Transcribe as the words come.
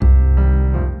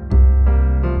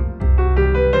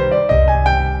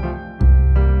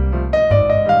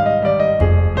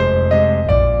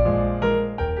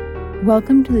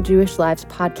Welcome to the Jewish Lives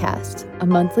podcast, a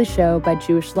monthly show by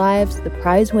Jewish Lives, the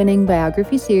prize-winning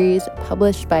biography series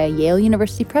published by Yale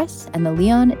University Press and the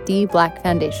Leon D. Black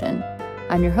Foundation.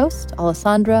 I'm your host,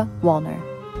 Alessandra Wallner.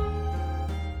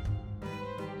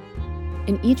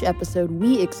 In each episode,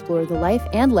 we explore the life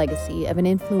and legacy of an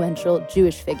influential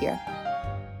Jewish figure.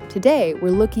 Today, we're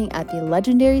looking at the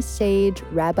legendary sage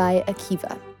Rabbi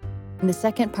Akiva. In the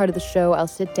second part of the show, I'll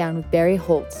sit down with Barry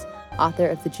Holtz, author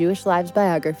of the Jewish Lives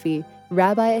biography,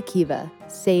 Rabbi Akiva,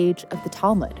 Sage of the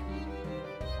Talmud.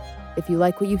 If you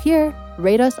like what you hear,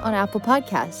 rate us on Apple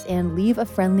Podcasts and leave a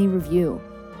friendly review.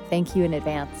 Thank you in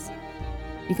advance.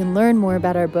 You can learn more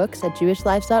about our books at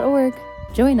jewishlives.org.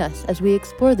 Join us as we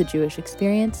explore the Jewish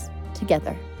experience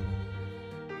together.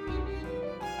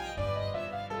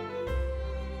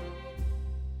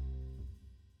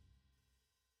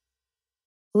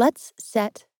 Let's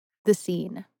set the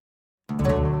scene.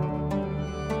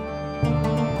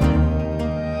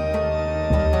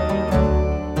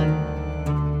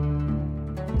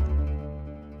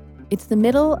 It's the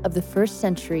middle of the first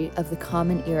century of the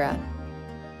Common Era.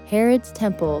 Herod's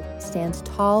temple stands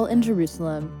tall in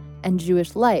Jerusalem, and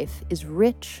Jewish life is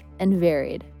rich and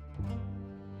varied.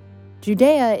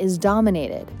 Judea is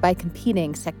dominated by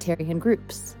competing sectarian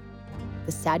groups: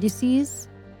 the Sadducees,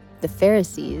 the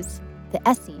Pharisees, the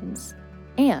Essenes,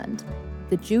 and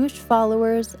the Jewish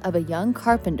followers of a young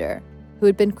carpenter who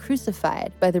had been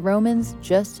crucified by the Romans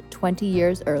just 20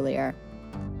 years earlier.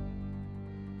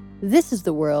 This is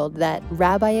the world that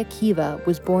Rabbi Akiva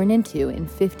was born into in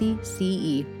 50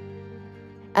 CE.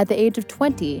 At the age of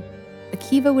 20,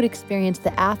 Akiva would experience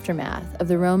the aftermath of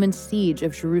the Roman siege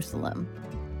of Jerusalem.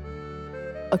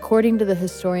 According to the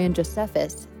historian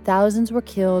Josephus, thousands were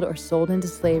killed or sold into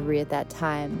slavery at that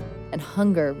time, and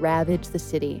hunger ravaged the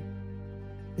city.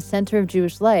 The center of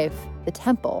Jewish life, the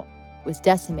temple, was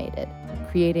decimated,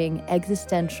 creating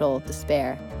existential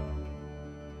despair.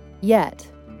 Yet,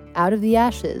 out of the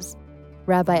ashes,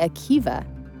 Rabbi Akiva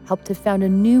helped to found a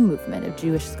new movement of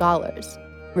Jewish scholars,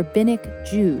 rabbinic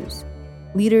Jews,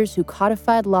 leaders who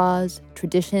codified laws,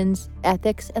 traditions,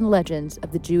 ethics, and legends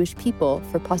of the Jewish people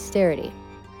for posterity.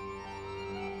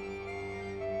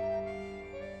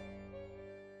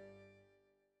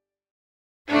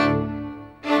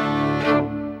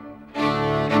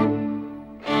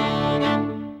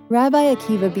 Rabbi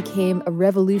Akiva became a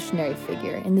revolutionary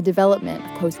figure in the development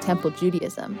of post-temple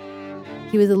Judaism.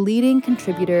 He was a leading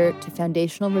contributor to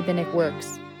foundational rabbinic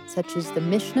works such as the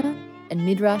Mishnah and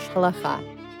Midrash Halacha.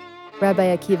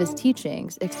 Rabbi Akiva's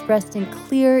teachings, expressed in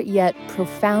clear yet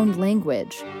profound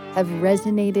language, have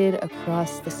resonated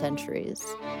across the centuries.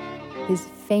 His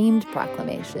famed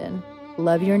proclamation,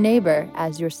 "Love your neighbor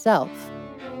as yourself,"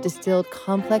 distilled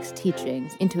complex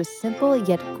teachings into a simple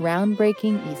yet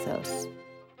groundbreaking ethos.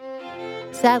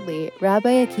 Sadly,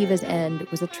 Rabbi Akiva's end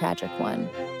was a tragic one.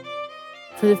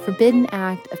 For the forbidden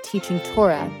act of teaching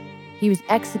Torah, he was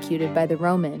executed by the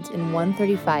Romans in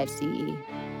 135 CE.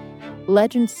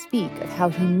 Legends speak of how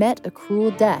he met a cruel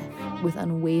death with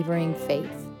unwavering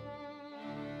faith.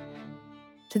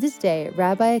 To this day,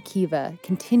 Rabbi Akiva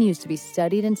continues to be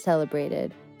studied and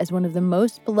celebrated as one of the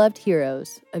most beloved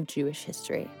heroes of Jewish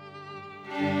history.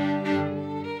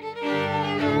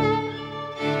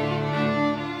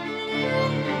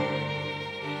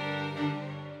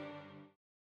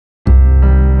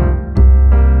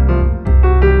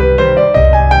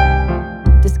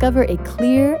 Discover a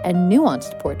clear and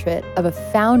nuanced portrait of a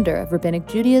founder of Rabbinic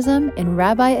Judaism in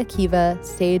Rabbi Akiva,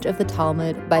 Sage of the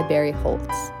Talmud by Barry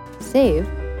Holtz. Save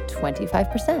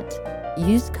 25%.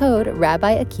 Use code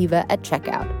Rabbi Akiva at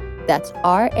checkout. That's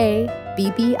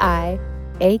RABBIAKIVA.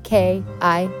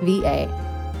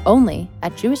 Only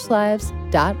at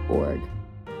jewishlives.org.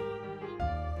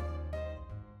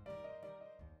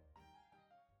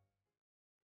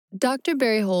 Dr.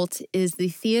 Barry Holtz is the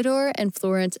Theodore and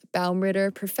Florence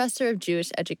Baumritter Professor of Jewish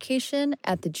Education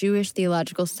at the Jewish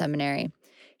Theological Seminary.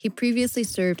 He previously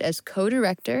served as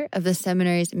co-director of the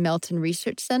seminary's Melton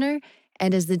Research Center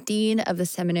and as the dean of the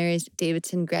seminary's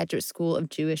Davidson Graduate School of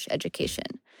Jewish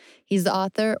Education. He's the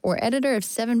author or editor of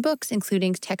 7 books,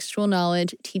 including Textual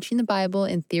Knowledge, Teaching the Bible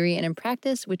in Theory and in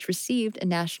Practice, which received a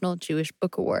National Jewish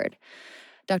Book Award.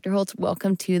 Dr. Holtz,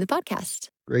 welcome to the podcast.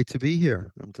 Great to be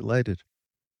here. I'm delighted.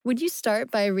 Would you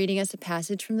start by reading us a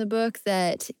passage from the book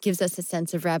that gives us a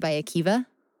sense of Rabbi Akiva?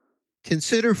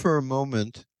 Consider for a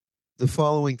moment the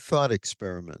following thought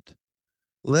experiment.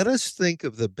 Let us think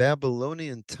of the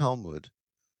Babylonian Talmud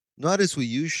not as we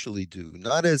usually do,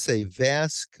 not as a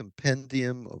vast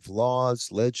compendium of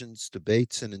laws, legends,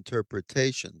 debates, and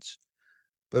interpretations,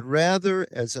 but rather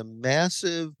as a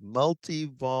massive,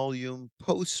 multi-volume,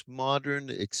 postmodern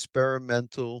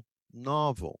experimental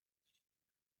novel,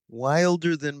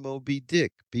 wilder than Moby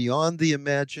Dick, beyond the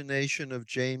imagination of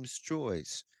James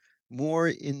Joyce, more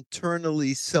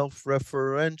internally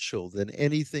self-referential than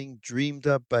anything dreamed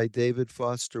up by David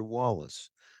Foster Wallace.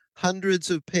 Hundreds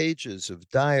of pages of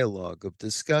dialogue, of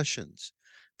discussions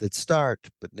that start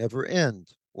but never end,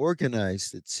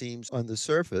 organized, it seems, on the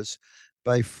surface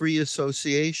by free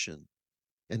association,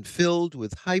 and filled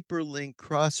with hyperlink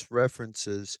cross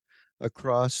references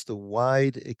across the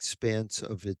wide expanse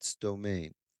of its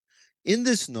domain. In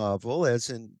this novel, as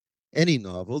in any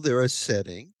novel, there are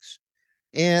settings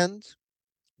and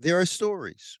there are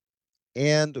stories.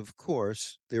 And of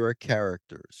course, there are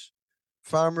characters: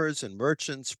 farmers and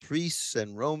merchants, priests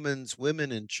and Romans,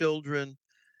 women and children.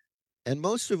 And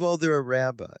most of all, there are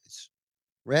rabbis.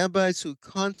 Rabbis who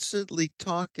constantly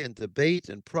talk and debate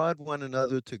and prod one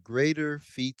another to greater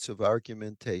feats of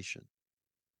argumentation.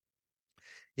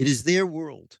 It is their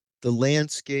world, the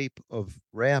landscape of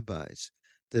rabbis,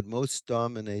 that most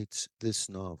dominates this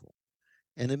novel.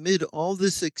 And amid all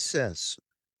this success,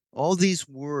 all these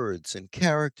words and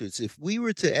characters, if we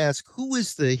were to ask who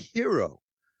is the hero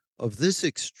of this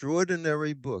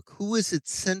extraordinary book, who is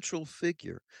its central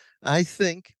figure, I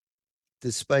think,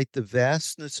 despite the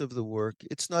vastness of the work,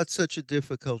 it's not such a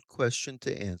difficult question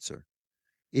to answer.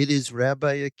 It is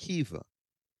Rabbi Akiva,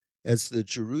 as the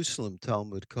Jerusalem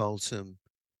Talmud calls him,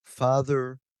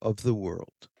 Father of the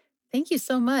World. Thank you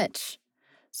so much.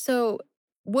 So,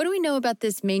 what do we know about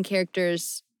this main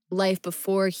character's life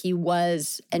before he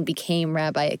was and became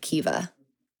Rabbi Akiva?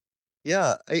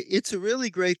 Yeah, it's a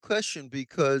really great question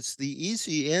because the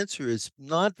easy answer is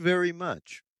not very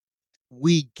much.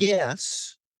 We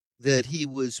guess that he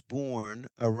was born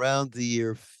around the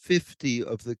year 50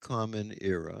 of the Common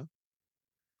Era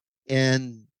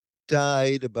and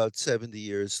died about 70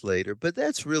 years later, but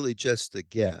that's really just a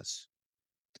guess.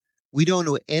 We don't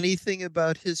know anything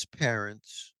about his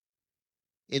parents.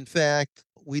 In fact,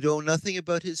 we know nothing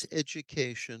about his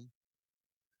education.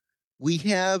 We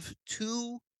have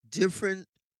two different,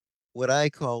 what I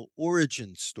call,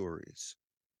 origin stories.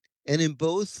 And in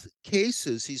both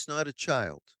cases, he's not a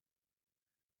child.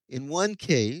 In one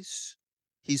case,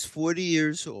 he's 40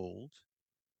 years old,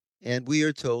 and we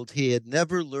are told he had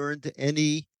never learned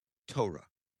any Torah.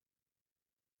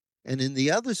 And in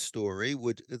the other story,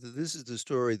 this is the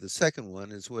story, the second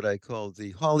one is what I call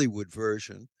the Hollywood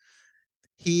version.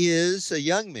 He is a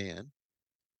young man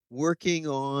working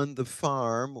on the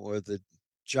farm, or the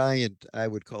giant, I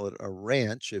would call it a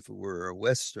ranch if it were a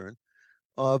Western,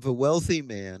 of a wealthy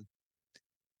man.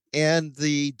 And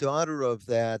the daughter of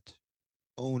that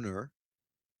owner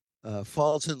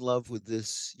falls in love with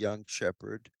this young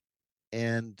shepherd,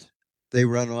 and they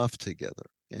run off together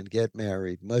and get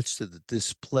married, much to the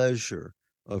displeasure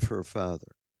of her father.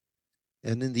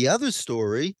 And in the other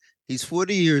story, he's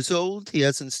 40 years old, he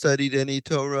hasn't studied any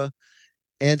Torah,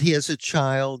 and he has a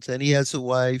child, and he has a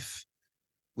wife.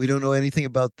 We don't know anything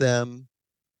about them.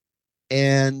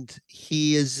 And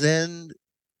he is then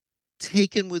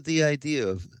taken with the idea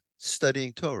of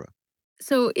studying Torah.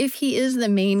 So, if he is the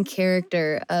main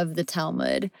character of the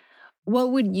Talmud,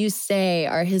 what would you say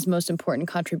are his most important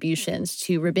contributions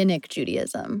to rabbinic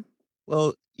Judaism?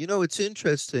 Well, it's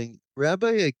interesting.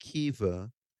 Rabbi Akiva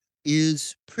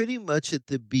is pretty much at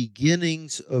the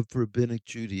beginnings of rabbinic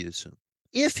Judaism.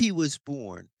 If he was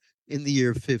born in the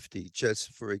year 50,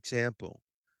 just for example,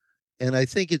 and I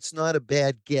think it's not a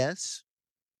bad guess,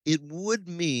 it would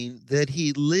mean that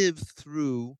he lived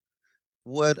through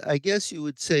what I guess you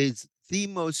would say is the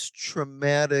most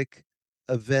traumatic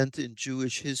event in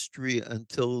Jewish history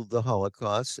until the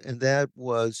Holocaust, and that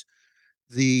was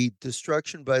the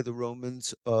destruction by the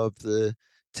Romans of the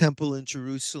temple in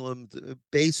Jerusalem,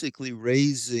 basically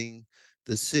razing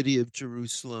the city of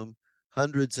Jerusalem,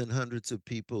 hundreds and hundreds of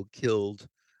people killed.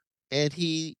 And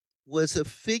he was a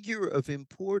figure of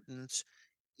importance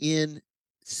in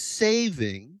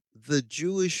saving the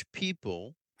Jewish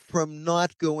people from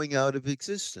not going out of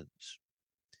existence.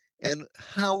 And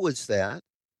how was that?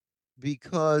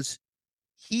 Because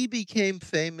he became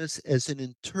famous as an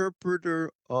interpreter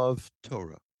of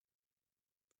Torah.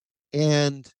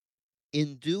 And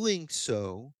in doing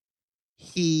so,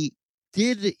 he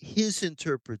did his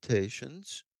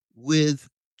interpretations with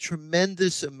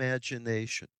tremendous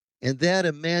imagination. And that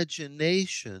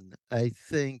imagination, I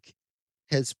think,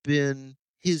 has been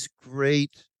his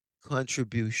great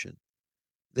contribution.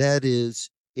 That is,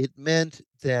 it meant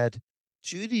that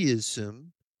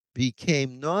Judaism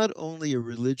became not only a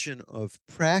religion of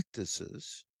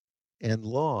practices and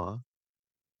law,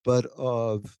 but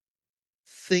of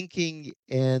thinking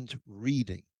and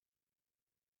reading.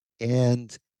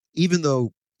 And even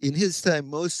though in his time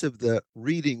most of the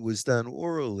reading was done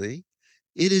orally,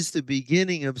 it is the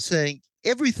beginning of saying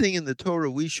everything in the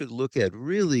Torah we should look at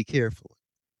really carefully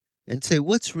and say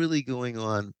what's really going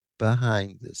on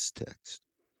behind this text.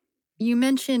 You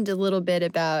mentioned a little bit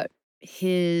about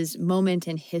his moment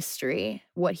in history,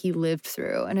 what he lived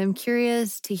through. And I'm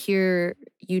curious to hear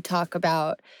you talk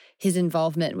about his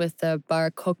involvement with the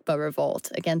Bar Kokhba revolt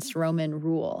against Roman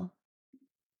rule.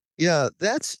 Yeah,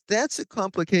 that's a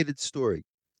complicated story.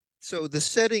 So the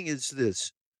setting is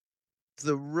this.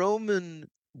 The Roman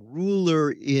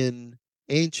ruler in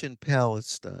ancient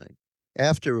Palestine,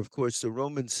 after, of course, the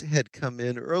Romans had come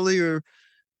in earlier,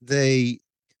 they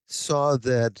saw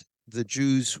that the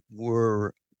Jews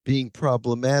were being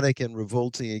problematic and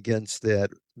revolting against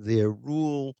their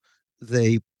rule.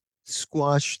 They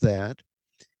squashed that,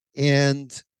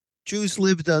 and Jews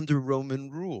lived under Roman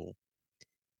rule.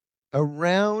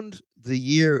 Around the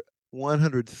year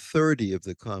 130 of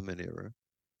the Common Era,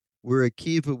 where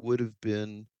Akiva would have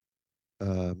been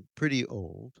pretty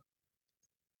old,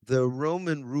 the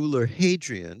Roman ruler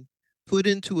Hadrian put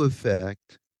into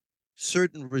effect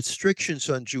certain restrictions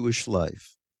on Jewish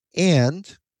life.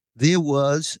 And there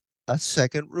was a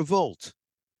second revolt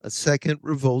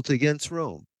against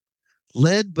Rome,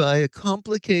 led by a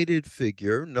complicated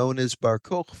figure known as Bar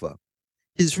Kokhba.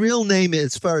 His real name,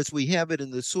 as far as we have it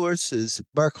in the sources,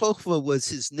 Bar Kokhba was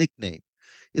his nickname.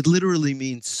 It literally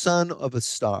means son of a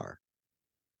star.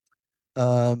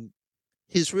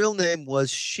 His real name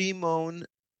was Shimon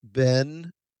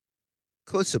ben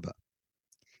Kosaba.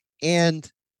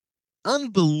 And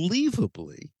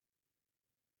unbelievably,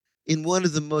 in one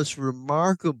of the most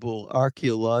remarkable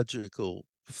archaeological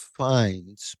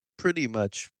finds, pretty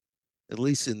much, at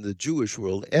least in the Jewish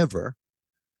world ever,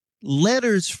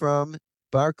 letters from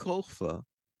Bar Kokhba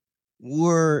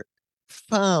were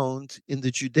found in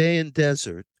the Judean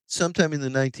desert sometime in the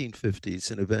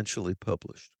 1950s and eventually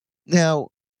published. Now,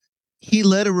 he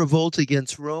led a revolt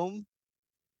against Rome,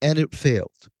 and it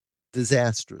failed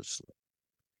disastrously.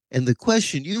 And the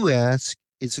question you ask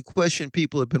is a question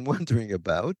people have been wondering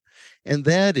about, and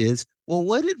that is, well,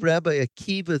 what did Rabbi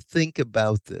Akiva think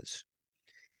about this?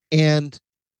 And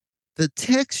the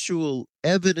textual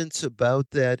evidence about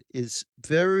that is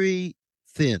very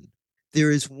thin.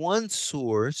 There is one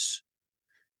source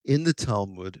in the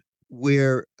Talmud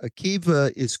where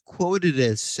Akiva is quoted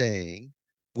as saying,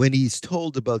 when he's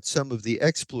told about some of the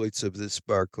exploits of this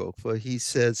Bar Kokhba, he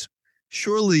says,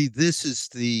 surely this is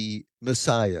the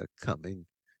Messiah coming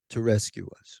to rescue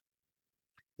us.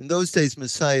 In those days,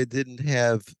 Messiah didn't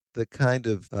have the kind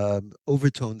of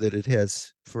overtone that it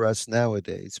has for us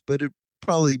nowadays, but it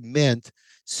probably meant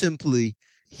simply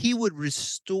he would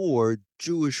restore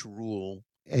Jewish rule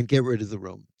and get rid of the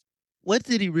Romans. What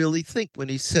did he really think when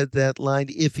he said that line,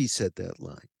 if he said that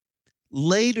line?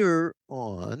 Later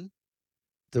on,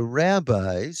 the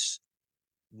rabbis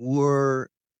were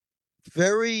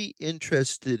very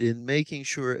interested in making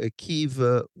sure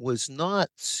Akiva was not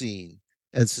seen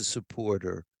as a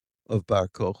supporter of Bar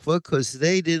Kokhba, because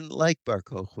they didn't like Bar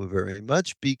Kokhba very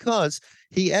much, because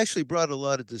he actually brought a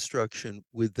lot of destruction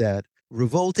with that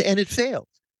revolt, and it failed.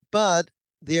 But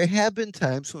there have been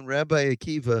times when Rabbi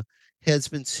Akiva has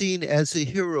been seen as a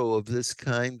hero of this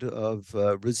kind of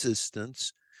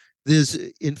resistance.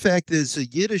 In fact, there's a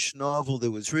Yiddish novel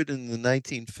that was written in the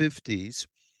 1950s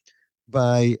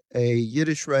by a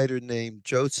Yiddish writer named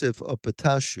Joseph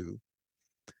Opatashu.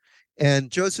 And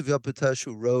Joseph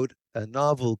Opatashu wrote a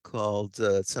novel called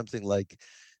something like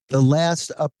The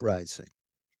Last Uprising.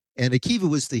 And Akiva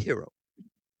was the hero.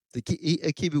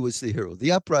 Akiva was the hero.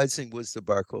 The uprising was the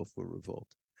Bar Kokhba revolt.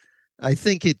 I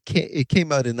think it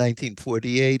came out in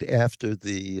 1948 after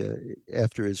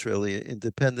Israeli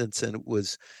independence, and it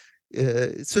was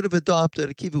sort of adopted.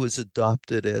 Akiva was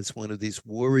adopted as one of these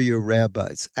warrior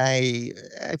rabbis. I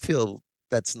feel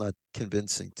that's not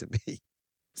convincing to me.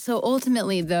 So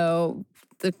ultimately, though,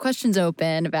 the question's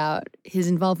open about his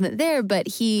involvement there, but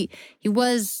he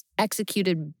was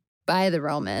executed by the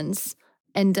Romans.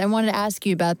 And I wanted to ask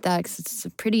you about that because it's a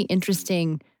pretty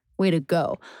interesting way to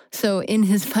go. So in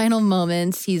his final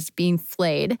moments, he's being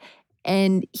flayed,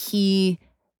 and he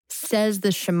says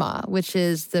the Shema, which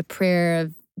is the prayer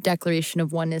of declaration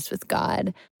of oneness with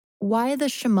God. Why the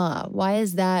Shema? Why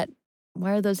is that?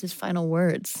 Why are those his final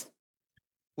words?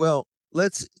 Well,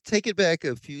 let's take it back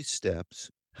a few steps.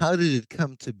 How did it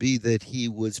come to be that he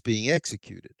was being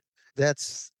executed?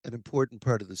 That's an important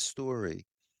part of the story.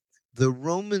 The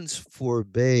Romans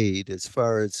forbade, as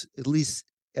far as, at least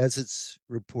as it's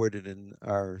reported in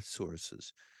our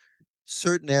sources,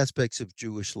 certain aspects of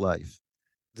Jewish life.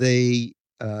 They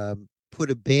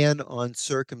put a ban on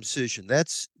circumcision.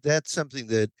 That's something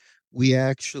that we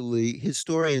actually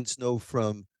historians know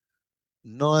from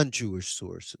non-Jewish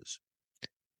sources.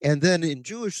 And then in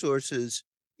Jewish sources,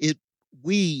 it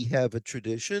we have a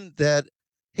tradition that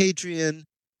Hadrian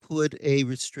put a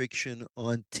restriction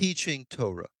on teaching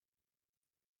Torah.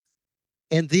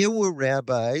 And there were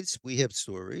rabbis, we have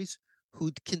stories,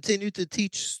 who continued to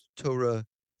teach Torah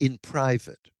in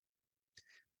private.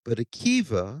 But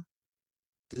Akiva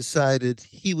decided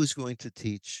he was going to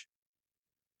teach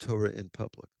Torah in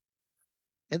public.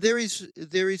 And there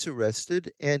he's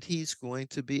arrested and he's going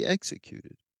to be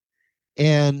executed.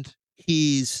 And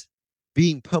he's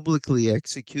being publicly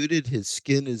executed. His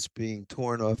skin is being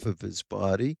torn off of his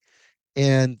body.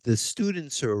 And the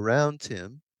students are around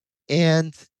him.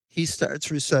 And he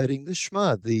starts reciting the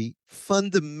Shema, the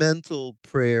fundamental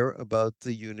prayer about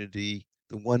the unity,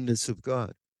 the oneness of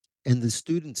God. And the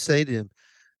students say to him,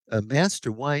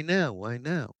 Master, why now? Why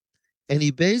now? And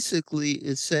he basically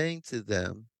is saying to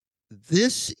them,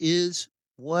 this is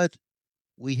what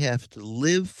we have to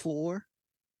live for.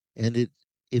 And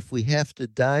if we have to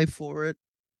die for it,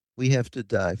 we have to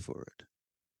die for it.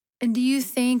 And do you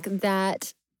think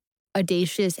that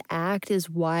audacious act is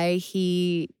why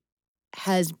he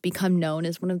has become known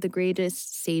as one of the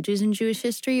greatest sages in Jewish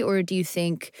history, or do you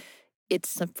think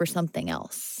it's for something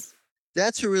else?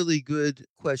 That's a really good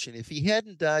question. If he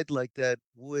hadn't died like that,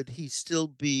 would he still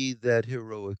be that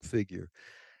heroic figure?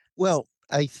 Well,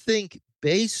 I think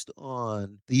based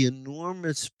on the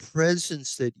enormous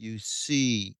presence that you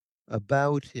see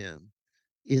about him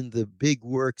in the big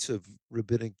works of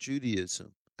rabbinic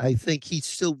Judaism, I think he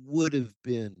still would have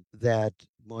been that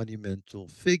monumental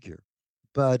figure.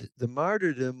 But the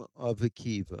martyrdom of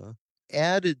Akiva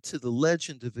added to the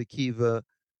legend of Akiva,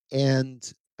 and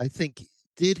I think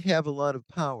did have a lot of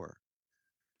power.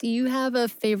 Do you have a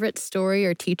favorite story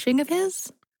or teaching of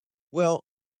his? Well,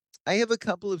 I have a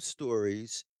couple of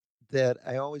stories that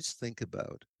I always think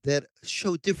about that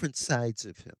show different sides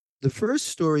of him. The first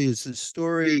story is a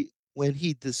story when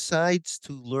he decides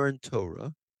to learn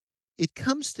Torah. It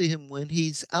comes to him when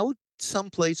he's out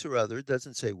someplace or other,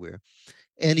 doesn't say where,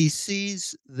 and he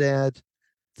sees that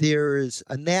there is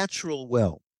a natural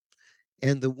well,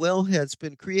 and the well has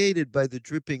been created by the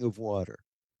dripping of water.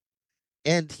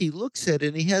 And he looks at it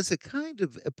and he has a kind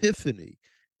of epiphany.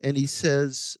 And he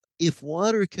says, if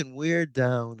water can wear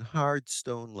down hard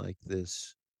stone like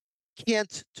this,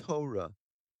 can't Torah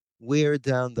wear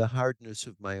down the hardness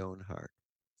of my own heart?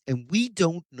 And we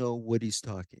don't know what he's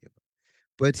talking about.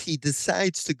 But he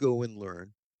decides to go and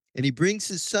learn. And he brings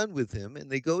his son with him, and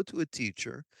they go to a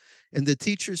teacher. And the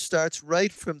teacher starts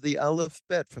right from the Aleph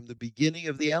Bet, from the beginning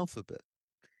of the alphabet.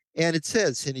 And it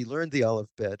says, and he learned the Aleph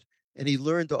Bet, and he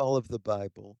learned all of the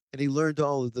Bible, and he learned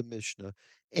all of the Mishnah.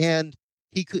 And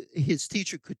his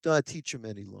teacher could not teach him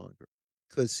any longer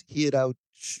because he had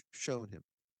outshone him.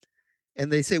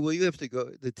 And they say, well, you have to go,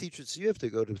 the teacher says, you have to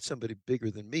go to somebody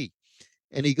bigger than me.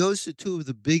 And he goes to two of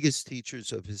the biggest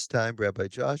teachers of his time, Rabbi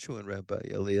Joshua and Rabbi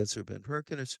Eliezer ben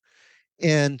Hyrcanus,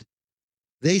 and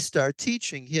they start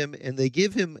teaching him, and they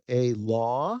give him a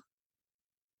law,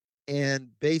 and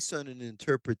based on an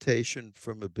interpretation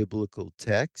from a biblical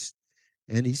text.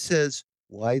 And he says,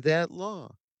 why that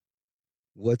law?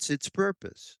 What's its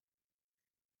purpose?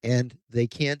 And they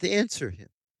can't answer him.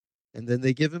 And then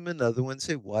they give him another one and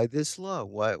say, why this law?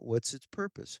 What's its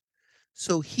purpose?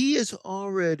 So he has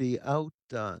already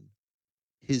outdone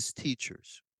his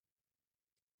teachers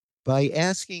by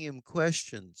asking him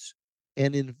questions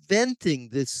and inventing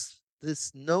this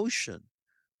notion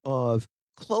of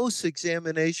close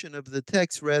examination of the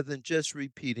text rather than just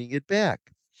repeating it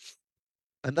back.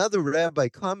 Another rabbi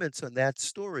comments on that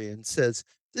story and says,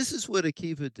 this is what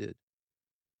Akiva did.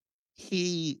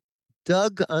 He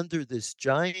dug under this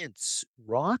giant's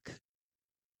rock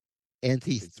and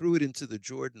he threw it into the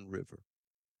Jordan River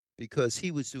because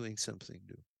he was doing something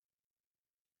new.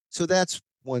 So that's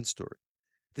one story.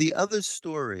 The other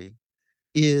story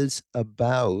is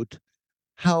about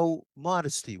how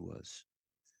modest he was.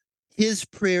 His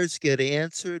prayers get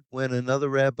answered when another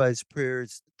rabbi's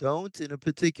prayers don't in a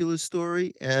particular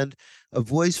story, and a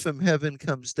voice from heaven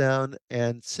comes down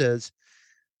and says,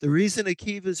 the reason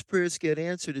Akiva's prayers get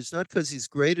answered is not because he's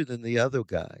greater than the other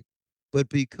guy, but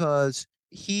because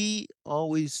he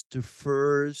always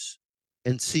defers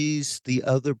and sees the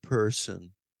other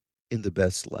person in the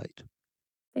best light.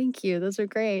 Thank you. Those are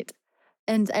great.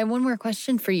 And I have one more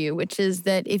question for you, which is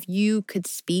that if you could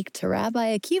speak to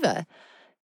Rabbi Akiva,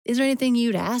 is there anything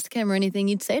you'd ask him or anything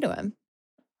you'd say to him?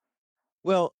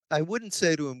 Well, I wouldn't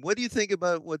say to him, what do you think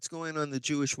about what's going on in the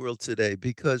Jewish world today?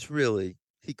 Because really,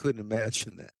 he couldn't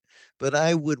imagine that. But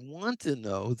I would want to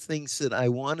know things that I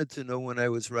wanted to know when I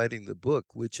was writing the book,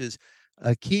 which is,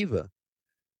 Akiva,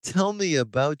 tell me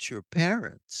about your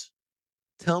parents.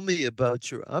 Tell me about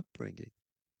your upbringing.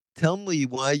 Tell me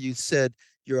why you said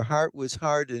your heart was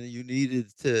hard and you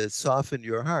needed to soften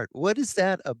your heart. What is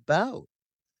that about?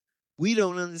 We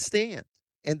don't understand.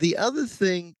 And the other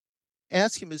thing,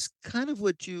 ask him, is kind of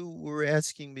what you were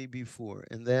asking me before,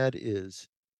 and that is,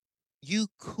 you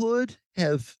could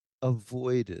have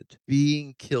avoided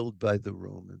being killed by the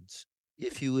Romans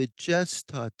if you had just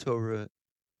taught Torah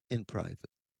in private.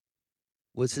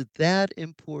 Was it that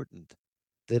important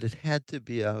that it had to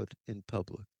be out in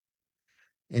public?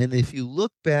 And if you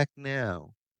look back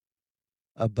now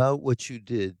about what you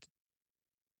did,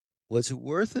 was it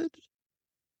worth it?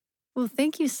 Well,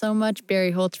 thank you so much,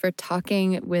 Barry Holtz, for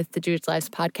talking with the Jewish Lives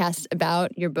podcast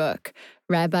about your book,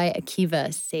 Rabbi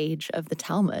Akiva, Sage of the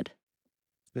Talmud.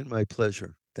 It's been my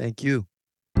pleasure. Thank you.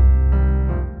 The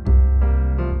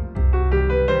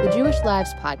Jewish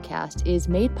Lives podcast is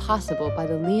made possible by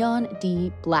the Leon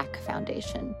D. Black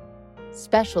Foundation.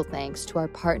 Special thanks to our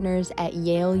partners at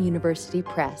Yale University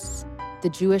Press, the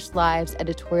Jewish Lives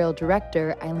editorial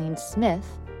director Eileen Smith,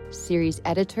 series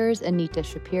editors Anita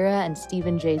Shapira and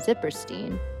Stephen J.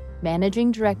 Zipperstein,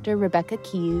 managing director Rebecca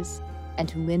Keyes, and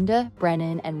to Linda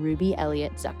Brennan and Ruby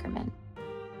Elliott Zuckerman.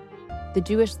 The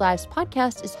Jewish Lives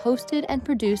podcast is hosted and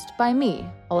produced by me,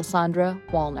 Alessandra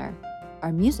Wallner.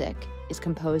 Our music is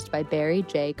composed by Barry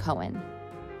J. Cohen.